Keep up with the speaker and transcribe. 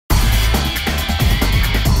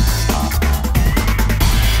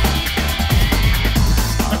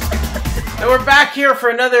we're back here for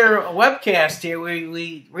another webcast here.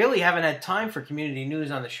 We really haven't had time for community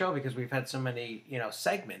news on the show because we've had so many,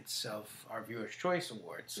 segments of our Viewer's Choice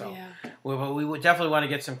Awards. So we would definitely want to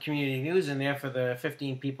get some community news in there for the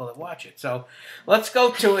 15 people that watch it. So let's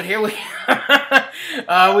go to it. Here we've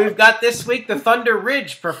got this week, the Thunder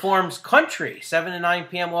Ridge performs Country, 7 to 9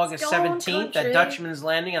 p.m. August 17th at Dutchman's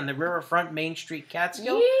Landing on the Riverfront Main Street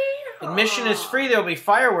Catskill. Yeah. Admission is free. There will be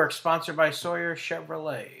fireworks sponsored by Sawyer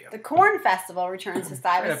Chevrolet. The Corn Festival returns to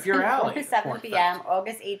Stuyvesant right 7 p.m.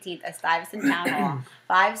 August 18th at Stuyvesant Town Hall,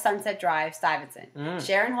 5 Sunset Drive, Stuyvesant.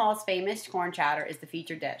 Sharon Hall's famous corn chowder is the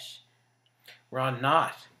featured dish. Ron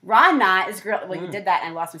Knott is grilling. Well, you did that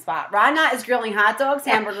and I lost my spot. Ron Knott is grilling hot dogs,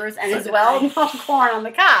 hamburgers, and his well-known corn on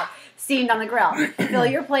the cob, steamed on the grill. Fill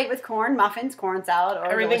your plate with corn muffins, corn salad,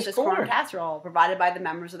 or delicious corn casserole, provided by the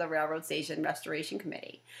members of the Railroad Station Restoration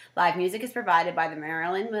Committee. Live music is provided by the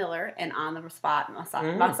Marilyn Miller and on-the-spot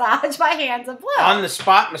massage by Hands of Blue.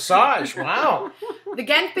 On-the-spot massage. Wow. The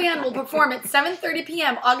Ghent Band will perform at 7:30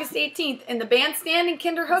 p.m. August 18th in the bandstand in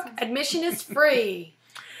Kinderhook. Admission is free.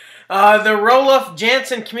 The Roloff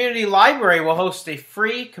Jansen Community Library will host a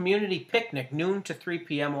free community picnic noon to 3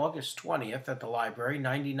 p.m. August 20th at the library,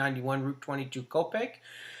 9091 Route 22, Kopek.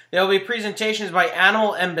 There will be presentations by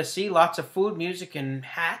Animal Embassy, lots of food, music, and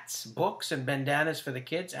hats, books, and bandanas for the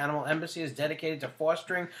kids. Animal Embassy is dedicated to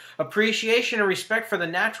fostering appreciation and respect for the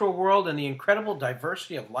natural world and the incredible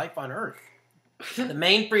diversity of life on Earth. The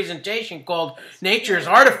main presentation, called Nature's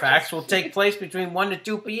Artifacts, will take place between 1 to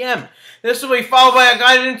 2 p.m. This will be followed by a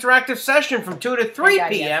guided interactive session from 2 to 3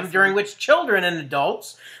 p.m., during which children and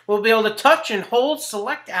adults will be able to touch and hold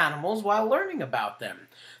select animals while learning about them.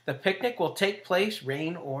 The picnic will take place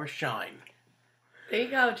rain or shine. There you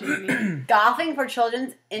go, Jamie. Golfing for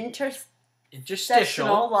children's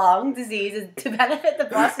interstitial lung disease to benefit the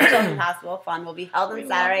Boston Children's Hospital Fund will be held on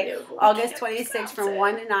Saturday, August 26th from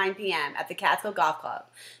 1 to 9 p.m. at the Catskill Golf Club.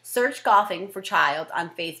 Search Golfing for Child on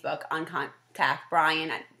Facebook. Contact Brian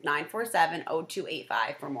at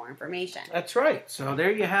 947-0285 for more information. That's right. So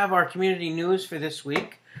there you have our community news for this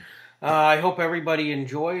week. I hope everybody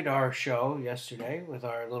enjoyed our show yesterday with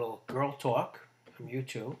our little girl talk from you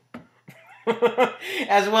two.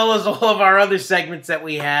 As well as all of our other segments that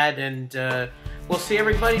we had, and we'll see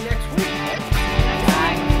everybody next week.